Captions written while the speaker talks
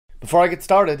Before I get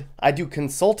started, I do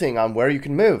consulting on where you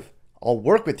can move. I'll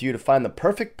work with you to find the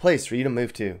perfect place for you to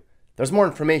move to. There's more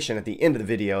information at the end of the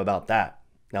video about that.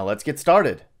 Now let's get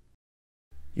started.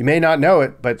 You may not know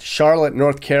it, but Charlotte,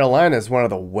 North Carolina is one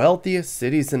of the wealthiest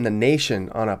cities in the nation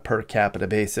on a per capita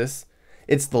basis.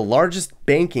 It's the largest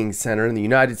banking center in the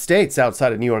United States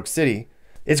outside of New York City.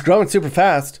 It's growing super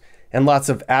fast, and lots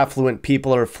of affluent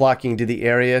people are flocking to the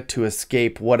area to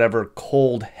escape whatever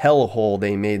cold hellhole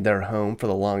they made their home for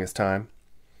the longest time.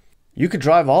 You could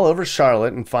drive all over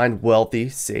Charlotte and find wealthy,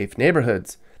 safe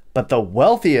neighborhoods. But the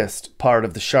wealthiest part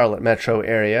of the Charlotte metro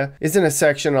area is in a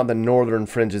section on the northern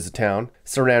fringes of town,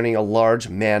 surrounding a large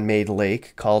man-made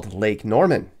lake called Lake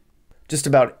Norman. Just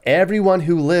about everyone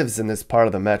who lives in this part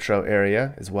of the metro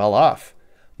area is well off.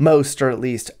 Most are at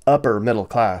least upper middle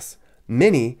class.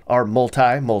 Many are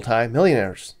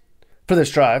multi-millionaires. For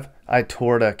this drive, I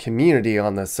toured a community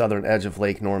on the southern edge of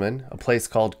Lake Norman, a place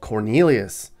called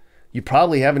Cornelius. You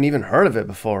probably haven't even heard of it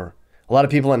before. A lot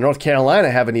of people in North Carolina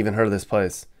haven't even heard of this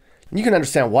place. And you can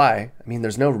understand why. I mean,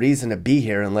 there's no reason to be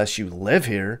here unless you live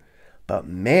here. But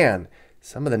man,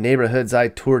 some of the neighborhoods I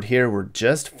toured here were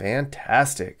just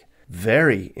fantastic.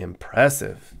 Very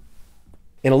impressive.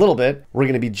 In a little bit, we're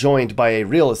going to be joined by a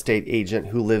real estate agent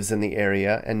who lives in the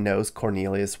area and knows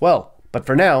Cornelius well. But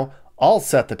for now, I'll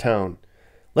set the tone.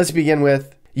 Let's begin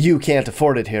with, you can't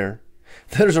afford it here.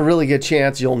 There's a really good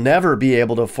chance you'll never be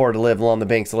able to afford to live along the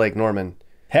banks of Lake Norman.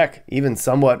 Heck, even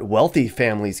somewhat wealthy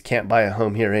families can't buy a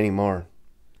home here anymore.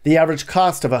 The average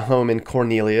cost of a home in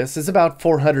Cornelius is about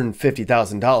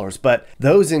 $450,000, but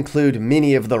those include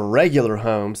many of the regular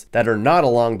homes that are not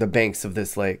along the banks of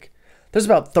this lake. There's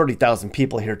about 30,000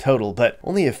 people here total, but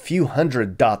only a few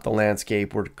hundred dot the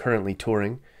landscape we're currently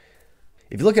touring.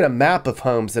 If you look at a map of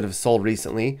homes that have sold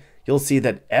recently, you'll see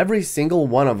that every single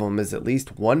one of them is at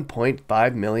least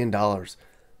 $1.5 million.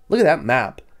 Look at that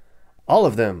map. All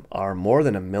of them are more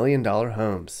than $1 million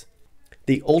homes.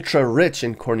 The ultra-rich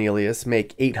in Cornelius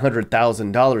make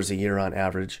 $800,000 a year on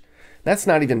average. That's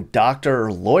not even doctor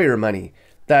or lawyer money.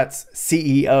 That's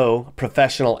CEO,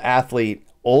 professional athlete,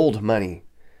 old money.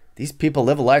 These people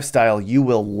live a lifestyle you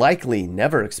will likely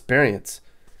never experience.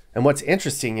 And what's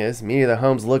interesting is many of the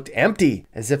homes looked empty,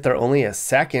 as if they're only a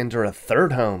second or a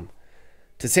third home.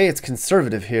 To say it's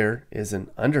conservative here is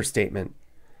an understatement.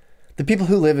 The people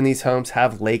who live in these homes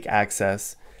have lake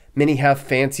access. Many have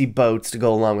fancy boats to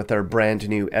go along with their brand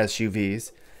new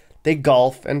SUVs. They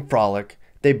golf and frolic.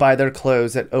 They buy their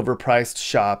clothes at overpriced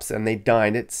shops, and they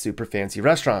dine at super fancy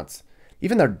restaurants.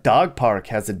 Even their dog park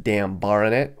has a damn bar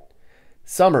in it.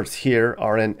 Summers here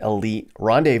are an elite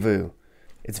rendezvous.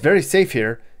 It's very safe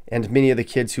here, and many of the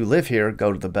kids who live here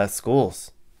go to the best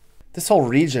schools. This whole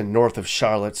region north of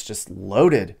Charlotte's just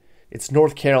loaded. It's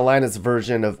North Carolina's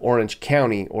version of Orange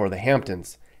County or the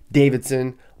Hamptons.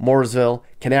 Davidson, Mooresville,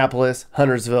 Kannapolis,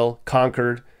 Huntersville,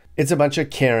 Concord. It's a bunch of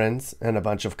Karens and a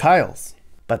bunch of Kyles.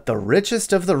 But the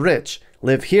richest of the rich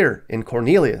live here in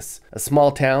Cornelius, a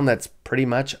small town that's pretty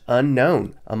much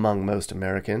unknown among most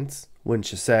Americans,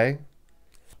 wouldn't you say?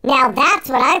 Now that's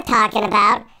what I'm talking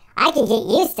about. I can get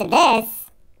used to this.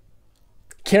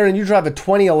 Karen, you drive a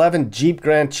 2011 Jeep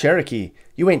Grand Cherokee.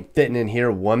 You ain't fitting in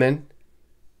here, woman.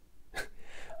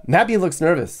 Nappy looks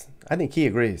nervous. I think he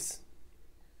agrees.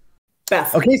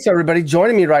 Beth. Okay, so everybody,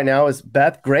 joining me right now is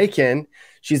Beth Graykin.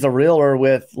 She's a realtor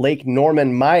with Lake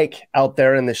Norman Mike out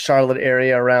there in the Charlotte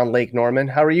area around Lake Norman.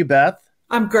 How are you, Beth?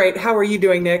 I'm great. How are you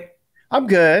doing, Nick? I'm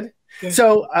good.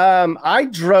 So I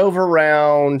drove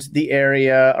around the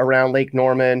area around Lake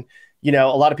Norman. You know,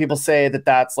 a lot of people say that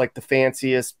that's like the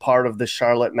fanciest part of the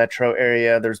Charlotte metro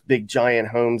area. There's big giant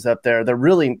homes up there. They're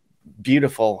really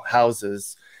beautiful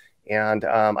houses. And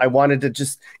I wanted to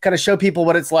just kind of show people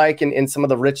what it's like in some of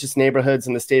the richest neighborhoods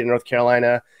in the state of North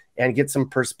Carolina and get some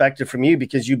perspective from you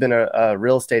because you've been a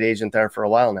real estate agent there for a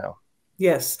while now.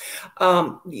 Yes.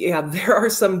 Yeah, there are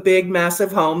some big,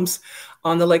 massive homes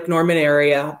on the Lake Norman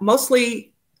area,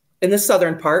 mostly in the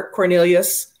southern part.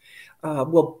 Cornelius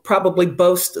will probably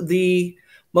boast the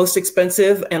most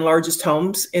expensive and largest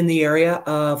homes in the area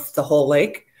of the whole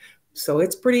lake. So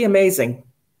it's pretty amazing.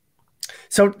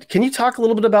 So can you talk a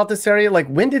little bit about this area? Like,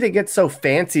 when did it get so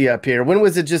fancy up here? When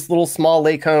was it just little small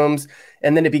lake homes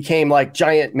and then it became like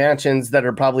giant mansions that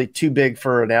are probably too big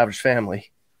for an average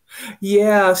family?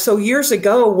 Yeah, so years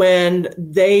ago when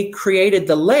they created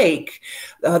the lake,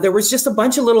 there was just a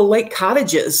bunch of little lake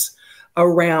cottages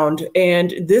around,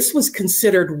 and this was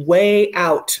considered way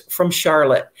out from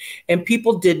Charlotte, and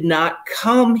people did not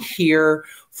come here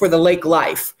for the lake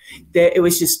life. It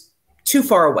was just too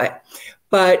far away.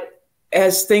 But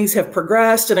as things have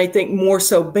progressed, and I think more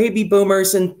so baby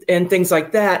boomers and things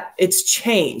like that, it's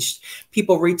changed.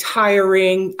 People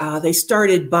retiring, they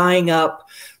started buying up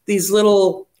these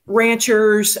little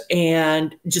ranchers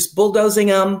and just bulldozing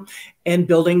them and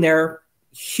building their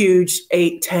huge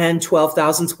 8, 10,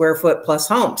 12,000 square foot plus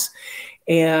homes.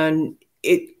 And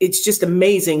it's just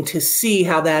amazing to see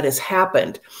how that has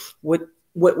happened. What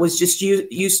was just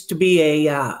used to be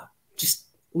a just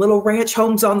little ranch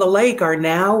homes on the lake are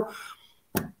now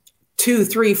 $2,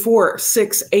 $3, $4,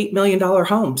 $6, $8 million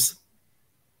homes.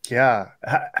 Yeah.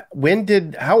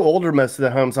 How old are most of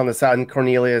the homes on the side in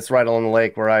Cornelius, right along the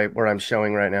lake where I'm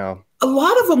showing right now? A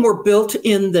lot of them were built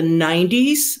in the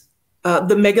 90s.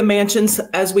 The mega mansions,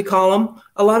 as we call them,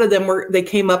 a lot of them they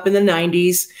came up in the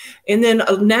 90s. And then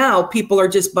now people are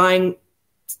just buying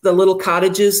the little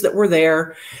cottages that were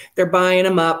there. They're buying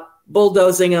them up,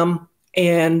 bulldozing them,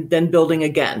 and then building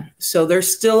again. So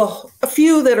there's still a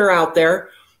few that are out there,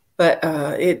 but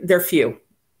they're few.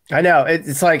 I know.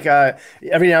 It's like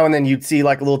every now and then you'd see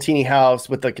like a little teeny house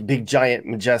with like a big, giant,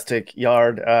 majestic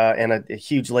yard and a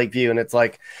huge lake view. And it's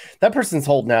like, that person's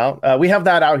holding out. We have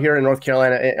that out here in North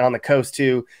Carolina on the coast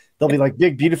too. There'll be like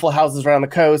big, beautiful houses around the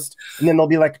coast. And then there'll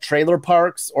be like trailer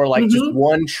parks or like just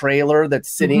one trailer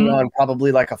that's sitting on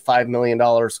probably like a $5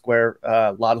 million square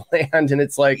lot of land. And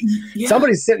it's like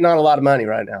somebody's sitting on a lot of money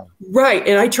right now. Right.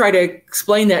 And I try to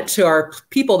explain that to our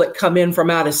people that come in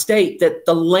from out of state, that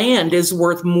the land is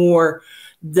worth more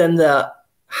than the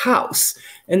house,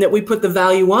 and that we put the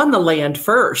value on the land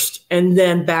first and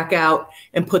then back out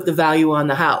and put the value on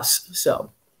the house.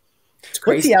 So it's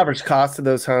crazy. What's the average cost of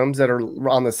those homes that are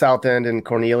on the south end in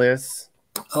Cornelius?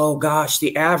 Oh gosh,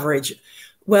 the average.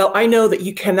 Well, I know that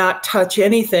you cannot touch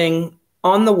anything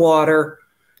on the water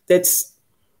that's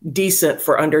decent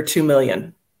for under 2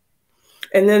 million.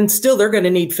 And then still they're going to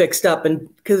need fixed up,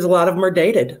 and because a lot of them are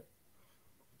dated.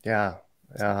 Yeah.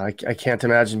 I can't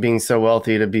imagine being so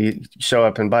wealthy to show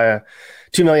up and buy a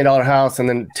 $2 million house and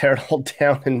then tear it all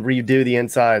down and redo the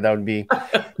inside. That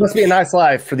must be a nice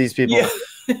life for these people. Yeah.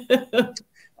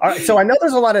 All right, so I know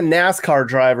there's a lot of NASCAR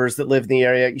drivers that live in the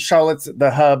area. Charlotte's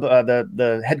the hub,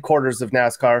 the headquarters of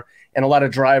NASCAR, and a lot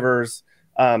of drivers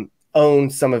own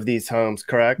some of these homes,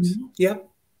 correct? Yep.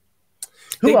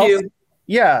 Who else? Do.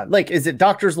 Yeah, like, is it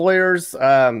doctors, lawyers,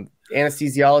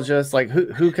 anesthesiologists? Like,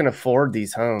 who can afford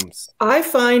these homes? I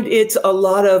find it's a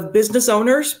lot of business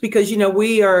owners, because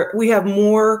we have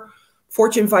more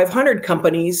Fortune 500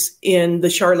 companies in the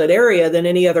Charlotte area than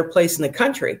any other place in the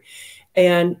country.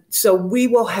 And so we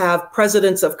will have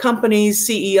presidents of companies,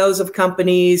 CEOs of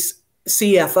companies,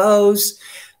 CFOs,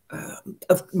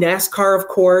 of NASCAR, of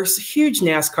course, huge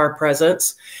NASCAR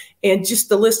presence. And just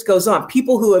the list goes on.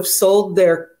 People who have sold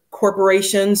their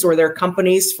corporations or their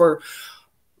companies for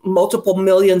multiple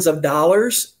millions of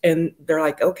dollars. And they're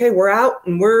like, okay, we're out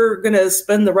and we're going to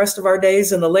spend the rest of our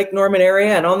days in the Lake Norman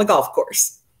area and on the golf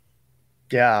course.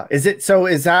 Yeah. Is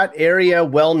that area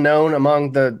well known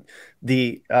among the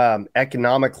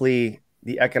economically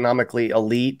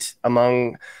elite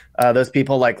among those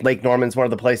people? Like Lake Norman's one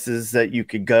of the places that you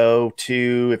could go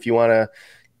to if you want to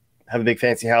have a big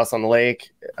fancy house on the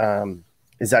lake.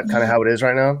 Is that kind of how it is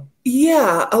right now?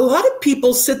 Yeah, a lot of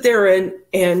people sit there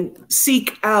and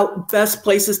seek out best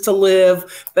places to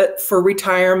live, but for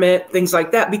retirement, things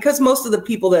like that, because most of the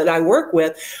people that I work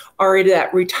with are at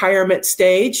that retirement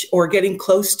stage or getting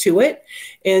close to it.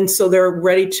 And so they're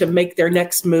ready to make their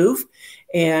next move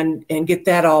and get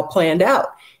that all planned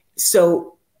out.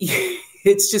 So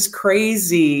it's just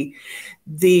crazy,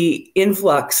 the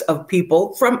influx of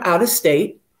people from out of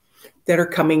state that are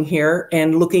coming here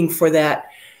and looking for that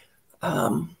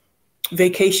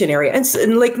vacation area.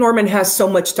 And Lake Norman has so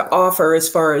much to offer as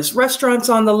far as restaurants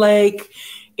on the lake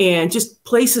and just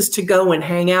places to go and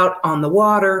hang out on the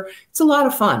water. It's a lot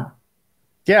of fun.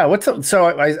 Yeah. So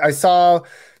I saw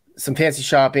some fancy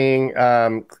shopping.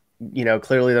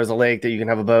 Clearly there's a lake that you can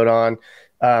have a boat on.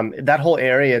 That whole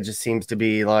area just seems to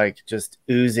be like just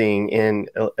oozing in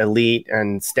elite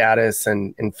and status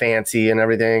and fancy and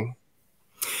everything.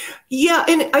 Yeah,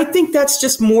 and I think that's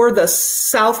just more the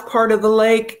south part of the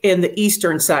lake and the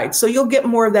eastern side. So you'll get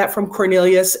more of that from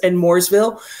Cornelius and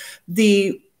Mooresville.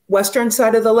 The western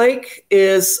side of the lake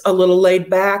is a little laid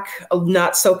back,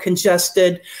 not so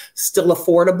congested, still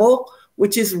affordable,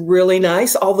 which is really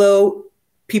nice, although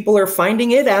people are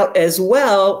finding it out as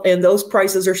well, and those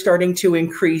prices are starting to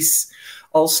increase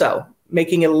also,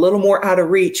 making it a little more out of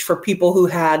reach for people who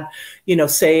had,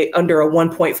 say, under a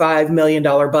 $1.5 million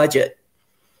budget.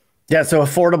 Yeah, so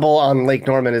affordable on Lake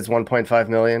Norman is 1.5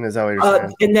 million. Is that what you're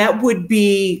saying? And that would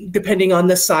be depending on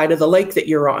the side of the lake that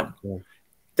you're on.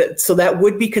 So that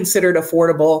would be considered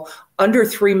affordable. Under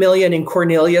 3 million in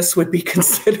Cornelius would be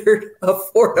considered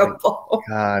affordable.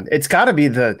 God, it's got to be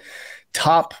the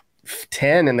top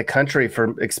 10 in the country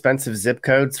for expensive zip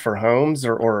codes for homes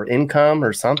or income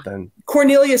or something.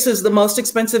 Cornelius is the most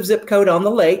expensive zip code on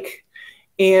the lake.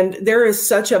 And there is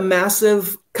such a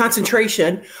massive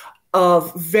concentration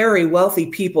of very wealthy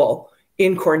people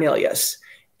in Cornelius.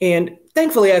 And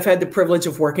thankfully, I've had the privilege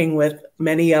of working with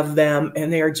many of them,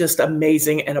 and they are just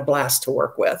amazing and a blast to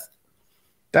work with.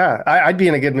 Yeah, I'd be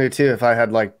in a good mood too if I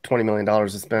had like $20 million to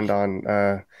spend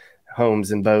on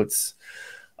homes and boats.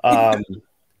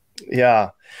 Yeah.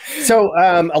 So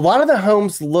a lot of the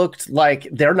homes looked like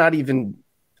they're not even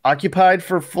occupied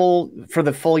for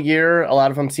the full year. A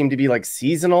lot of them seem to be like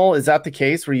seasonal. Is that the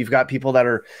case where you've got people that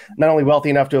are not only wealthy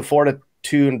enough to afford a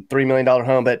 $2 and $3 million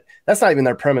home, but that's not even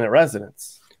their permanent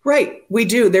residence? Right. We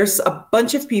do. There's a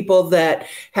bunch of people that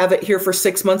have it here for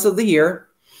 6 months of the year,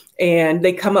 and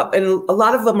they come up, and a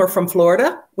lot of them are from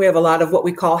Florida. We have a lot of what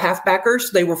we call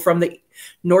halfbackers. They were from the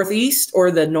Northeast or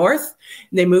the North.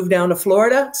 And they moved down to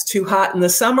Florida. It's too hot in the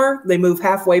summer. They move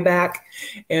halfway back.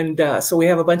 And so we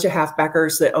have a bunch of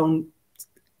halfbackers that own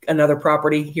another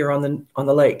property here on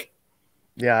the lake.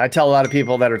 Yeah. I tell a lot of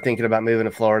people that are thinking about moving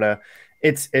to Florida,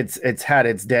 it's had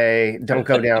its day. Don't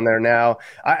go down there now.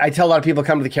 I tell a lot of people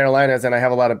come to the Carolinas, and I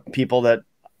have a lot of people that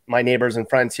my neighbors and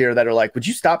friends here that are like, would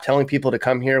you stop telling people to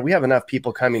come here? We have enough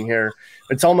people coming here.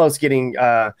 It's almost getting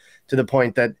to the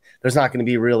point that there's not going to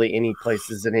be really any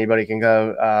places that anybody can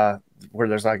go where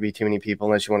there's not going to be too many people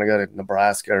unless you want to go to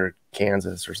Nebraska or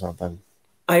Kansas or something.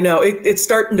 I know it's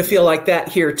starting to feel like that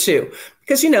here too,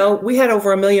 because, we had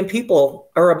over 1 million people,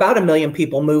 or about 1 million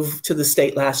people, move to the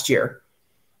state last year.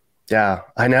 Yeah,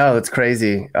 I know. It's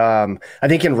crazy. I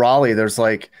think in Raleigh, there's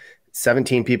like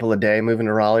 17 people a day moving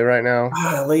to Raleigh right now.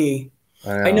 Golly.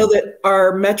 I know that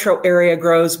our metro area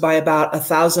grows by about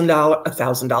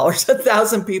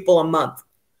 $1,000 people a month.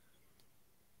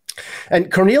 And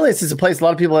Cornelius is a place a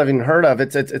lot of people haven't heard of.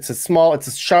 It's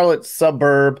a Charlotte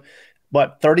suburb.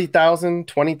 What, 30,000,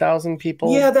 20,000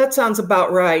 people? Yeah, that sounds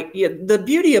about right. Yeah, the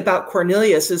beauty about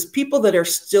Cornelius is people that are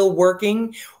still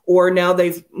working, or now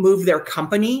they've moved their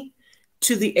company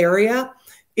to the area.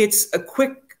 It's a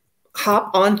quick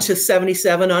hop onto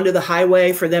 77, onto the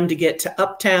highway for them to get to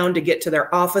Uptown, to get to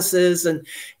their offices and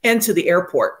to the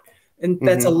airport. And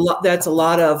that's a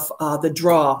lot of the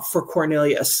draw for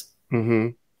Cornelius.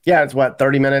 Mm-hmm. Yeah, it's what,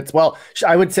 30 minutes? Well,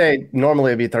 I would say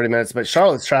normally it'd be 30 minutes, but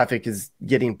Charlotte's traffic is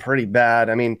getting pretty bad.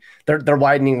 I mean, they're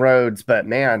widening roads, but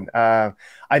man, I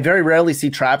very rarely see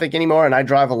traffic anymore, and I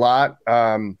drive a lot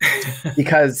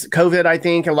because COVID, I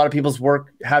think a lot of people's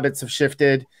work habits have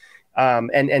shifted.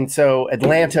 And so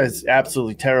Atlanta is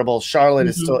absolutely terrible. Charlotte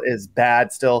is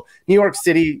bad still. New York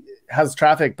City has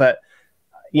traffic, but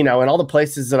in all the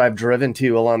places that I've driven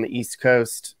to along the East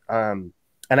Coast, and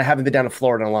I haven't been down to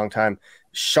Florida in a long time,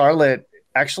 Charlotte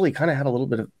actually kind of had a little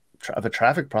bit of a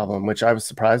traffic problem, which I was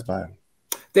surprised by.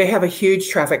 They have a huge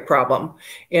traffic problem,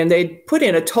 and they put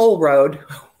in a toll road,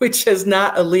 which has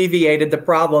not alleviated the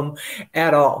problem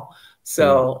at all.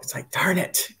 So it's like, darn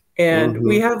it. And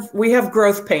we have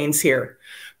growth pains here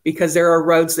because there are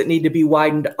roads that need to be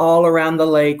widened all around the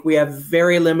lake. We have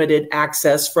very limited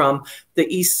access from the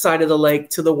east side of the lake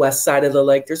to the west side of the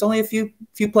lake. There's only a few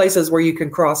places where you can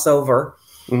cross over.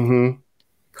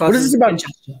 What is it about?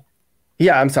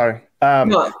 Yeah, I'm sorry.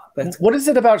 What is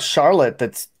it about Charlotte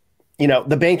that's,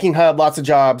 the banking hub, lots of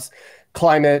jobs,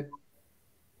 climate?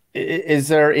 Is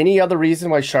there any other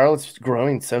reason why Charlotte's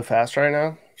growing so fast right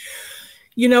now?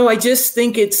 I just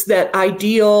think it's that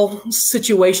ideal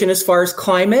situation as far as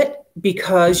climate,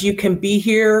 because you can be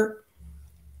here.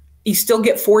 You still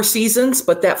get 4 seasons,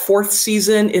 but that 4th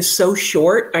season is so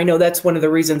short. I know that's one of the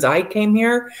reasons I came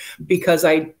here, because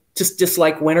I just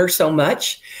dislike winter so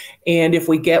much. And if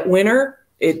we get winter,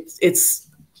 it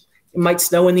might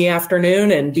snow in the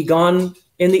afternoon and be gone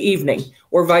in the evening,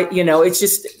 or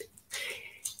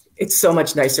it's so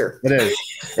much nicer. It is.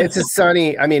 It's a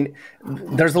sunny. I mean,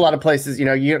 there's a lot of places, you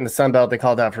get in the Sun Belt, they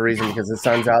call it out for a reason, because the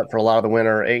sun's out for a lot of the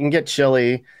winter. It can get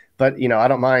chilly, but I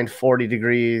don't mind 40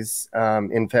 degrees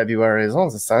in February as long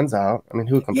as the sun's out. I mean,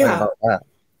 who would complain about that?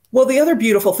 Well, the other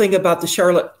beautiful thing about the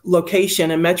Charlotte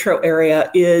location and metro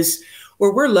area is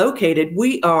where we're located.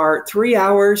 We are 3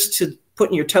 hours to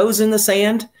putting your toes in the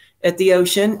sand at the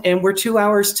ocean, and we're 2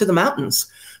 hours to the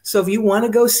mountains. So if you want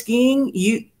to go skiing,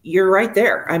 you're right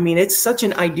there. I mean, it's such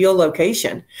an ideal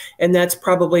location, and that's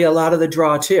probably a lot of the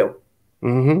draw too.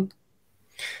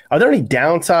 Are there any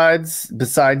downsides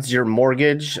besides your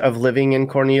mortgage of living in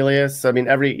Cornelius? I mean,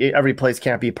 every place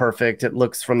can't be perfect. It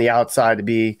looks from the outside to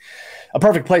be a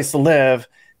perfect place to live.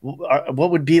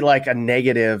 What would be like a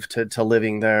negative to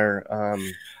living there?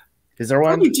 Is there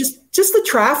one? Probably just the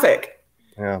traffic.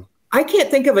 Yeah. I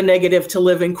can't think of a negative to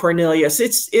live in Cornelius.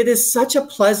 It is such a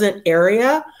pleasant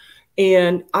area,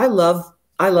 and I love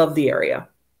the area.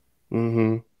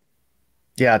 Mm-hmm.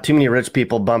 Yeah, too many rich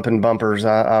people bumping bumpers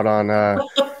out on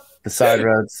the side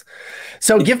roads.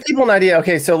 So give people an idea.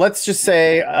 Okay, so let's just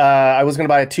say I was going to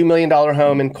buy a $2 million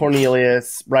home in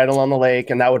Cornelius right along the lake,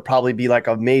 and that would probably be like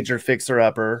a major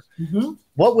fixer-upper. Mm-hmm.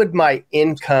 What would my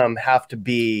income have to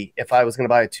be if I was going to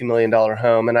buy a $2 million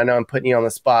home? And I know I'm putting you on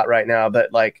the spot right now,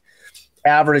 but like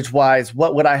average-wise,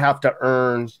 what would I have to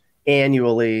earn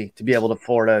annually to be able to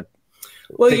afford a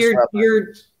Well,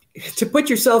 you're to put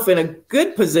yourself in a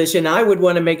good position, I would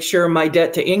want to make sure my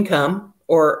debt to income,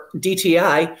 or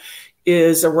DTI,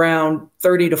 is around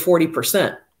 30 to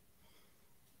 40%.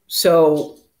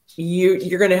 So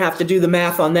you're going to have to do the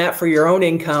math on that for your own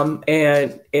income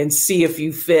and see if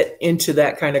you fit into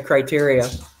that kind of criteria.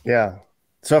 Yeah.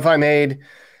 So if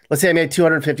let's say I made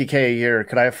 250K a year,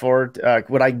 could I afford,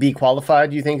 would I be qualified,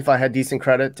 do you think, if I had decent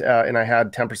credit and I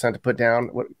had 10% to put down?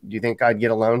 Do you think I'd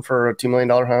get a loan for a $2 million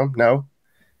home? No?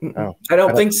 Oh, I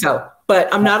don't think so,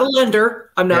 but I'm not a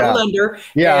lender. I'm not a lender.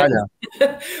 Yeah, and, I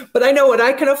know. But I know what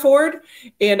I can afford,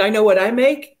 and I know what I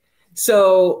make.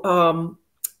 So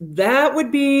that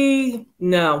would be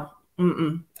no.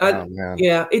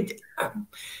 Yeah.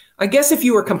 I guess if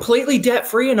you were completely debt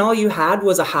free and all you had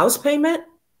was a house payment.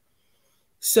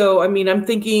 So, I mean, I'm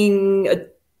thinking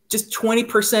just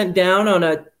 20% down on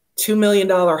a $2 million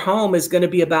home is going to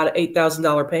be about an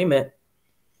 $8,000 payment.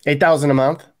 $8,000 a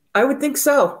month? I would think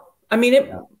so. I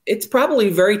mean, it's probably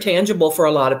very tangible for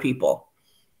a lot of people.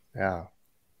 Yeah.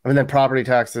 I mean, then property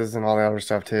taxes and all the other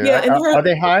stuff too. Yeah, and are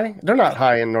they high? They're not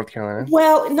high in North Carolina.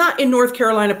 Well, not in North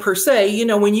Carolina per se. You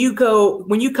know, when you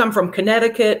come from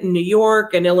Connecticut and New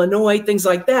York and Illinois, things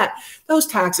like that, those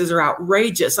taxes are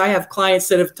outrageous. I have clients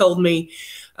that have told me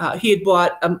he had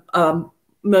bought a $1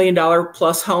 million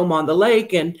plus home on the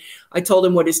lake, and I told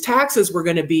him what his taxes were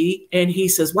going to be, and he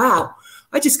says, "Wow,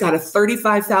 I just got a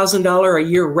 $35,000 a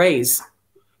year raise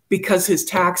because his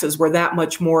taxes were that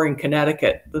much more in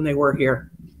Connecticut than they were here."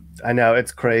 I know,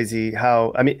 it's crazy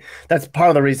how, I mean, that's part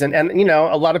of the reason. And, you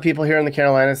know, a lot of people here in the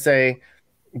Carolinas say,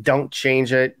 don't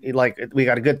change it. Like, we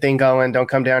got a good thing going. Don't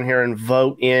come down here and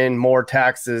vote in more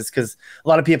taxes. Because a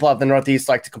lot of people out in the Northeast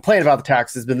like to complain about the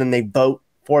taxes, but then they vote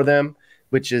for them,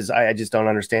 which is, I just don't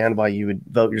understand why you would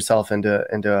vote yourself into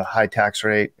a high tax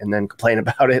rate and then complain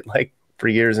about it like for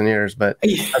years and years. But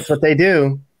that's what they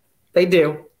do. They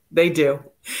do.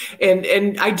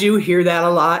 And I do hear that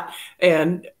a lot.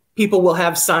 And people will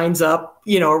have signs up,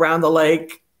 you know, around the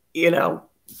lake, you know,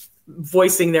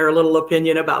 voicing their little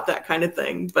opinion about that kind of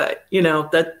thing. But, you know,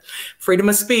 that freedom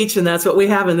of speech, and that's what we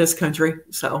have in this country.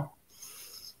 So.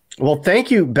 Well, thank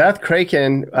you, Beth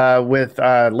Kraken with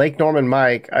Lake Norman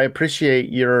Mike. I appreciate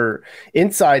your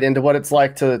insight into what it's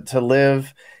like to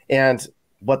live and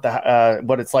what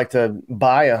it's like to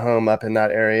buy a home up in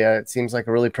that area. It seems like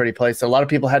a really pretty place that a lot of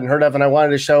people hadn't heard of, and I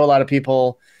wanted to show a lot of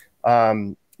people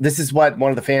this is what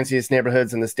one of the fanciest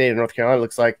neighborhoods in the state of North Carolina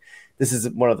looks like. This is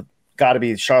got to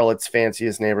be Charlotte's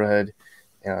fanciest neighborhood.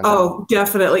 And,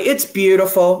 definitely. It's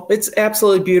beautiful. It's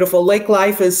absolutely beautiful. Lake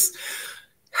life is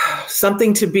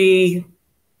something to be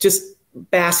just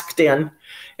basked in.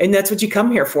 And that's what you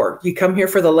come here for. You come here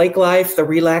for the lake life, the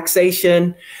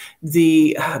relaxation,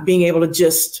 the being able to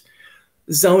just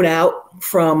zone out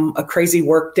from a crazy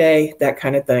work day, that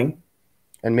kind of thing.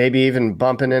 And maybe even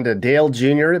bumping into Dale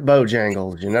Jr. at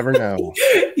Bojangles. You never know.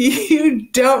 You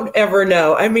don't ever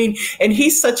know. I mean, and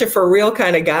he's such a for real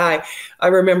kind of guy. I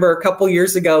remember a couple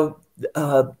years ago,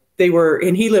 and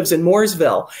he lives in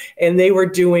Mooresville, and they were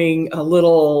doing a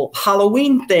little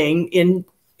Halloween thing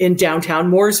in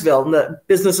downtown Mooresville, and the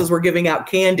businesses were giving out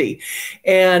candy.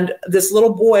 And this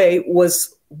little boy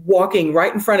was walking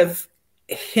right in front of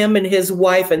him and his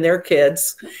wife and their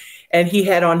kids, and he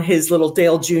had on his little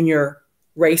Dale Jr.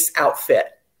 race outfit.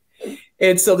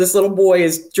 And so this little boy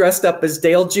is dressed up as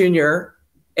Dale Jr.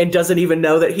 and doesn't even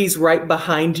know that he's right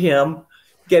behind him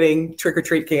getting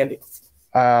trick-or-treat candy.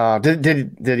 Did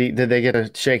they get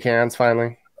to shake hands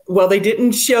finally? Well, they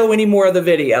didn't show any more of the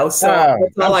video, so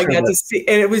that's all I got to see.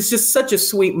 And it was just such a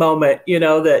sweet moment, you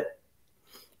know, that,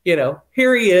 you know,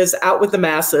 here he is out with the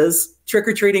masses,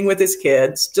 trick-or-treating with his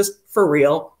kids, just for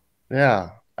real. Yeah.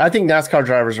 I think NASCAR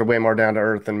drivers are way more down to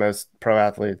earth than most pro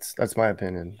athletes. That's my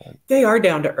opinion. They are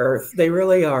down to earth. They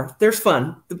really are. There's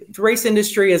fun. The race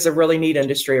industry is a really neat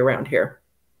industry around here.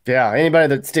 Yeah. Anybody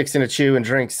that sticks in a chew and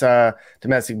drinks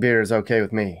domestic beer is okay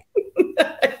with me.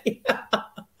 Yeah.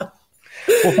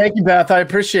 Well, thank you, Beth. I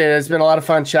appreciate it. It's been a lot of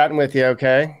fun chatting with you,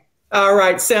 okay? All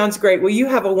right. Sounds great. Well, you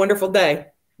have a wonderful day.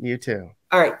 You too.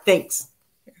 All right. Thanks.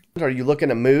 Are you looking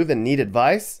to move and need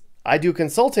advice? I do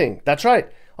consulting. That's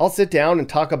right. I'll sit down and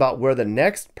talk about where the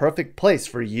next perfect place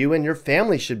for you and your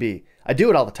family should be. I do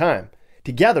it all the time.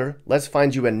 Together, let's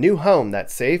find you a new home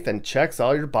that's safe and checks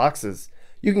all your boxes.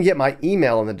 You can get my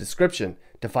email in the description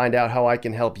to find out how I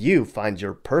can help you find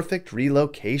your perfect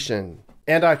relocation.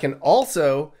 And I can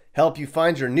also help you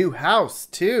find your new house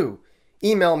too.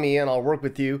 Email me and I'll work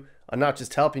with you on not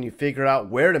just helping you figure out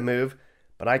where to move,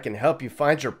 but I can help you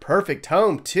find your perfect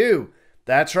home too.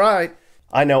 That's right.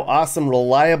 I know awesome,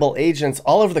 reliable agents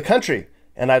all over the country,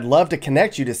 and I'd love to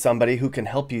connect you to somebody who can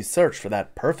help you search for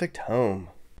that perfect home.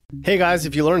 Hey guys,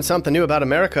 if you learned something new about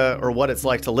America or what it's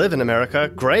like to live in America,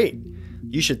 great.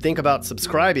 You should think about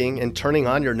subscribing and turning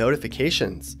on your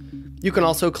notifications. You can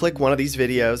also click one of these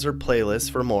videos or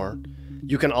playlists for more.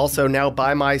 You can also now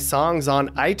buy my songs on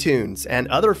iTunes and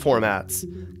other formats.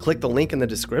 Click the link in the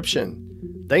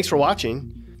description. Thanks for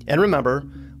watching. And remember,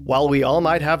 while we all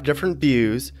might have different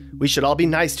views, we should all be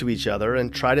nice to each other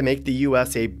and try to make the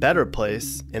U.S. a better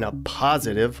place in a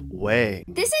positive way.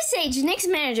 This is Sage, Nick's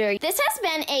manager. This has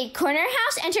been a Corner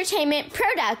House Entertainment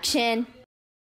production.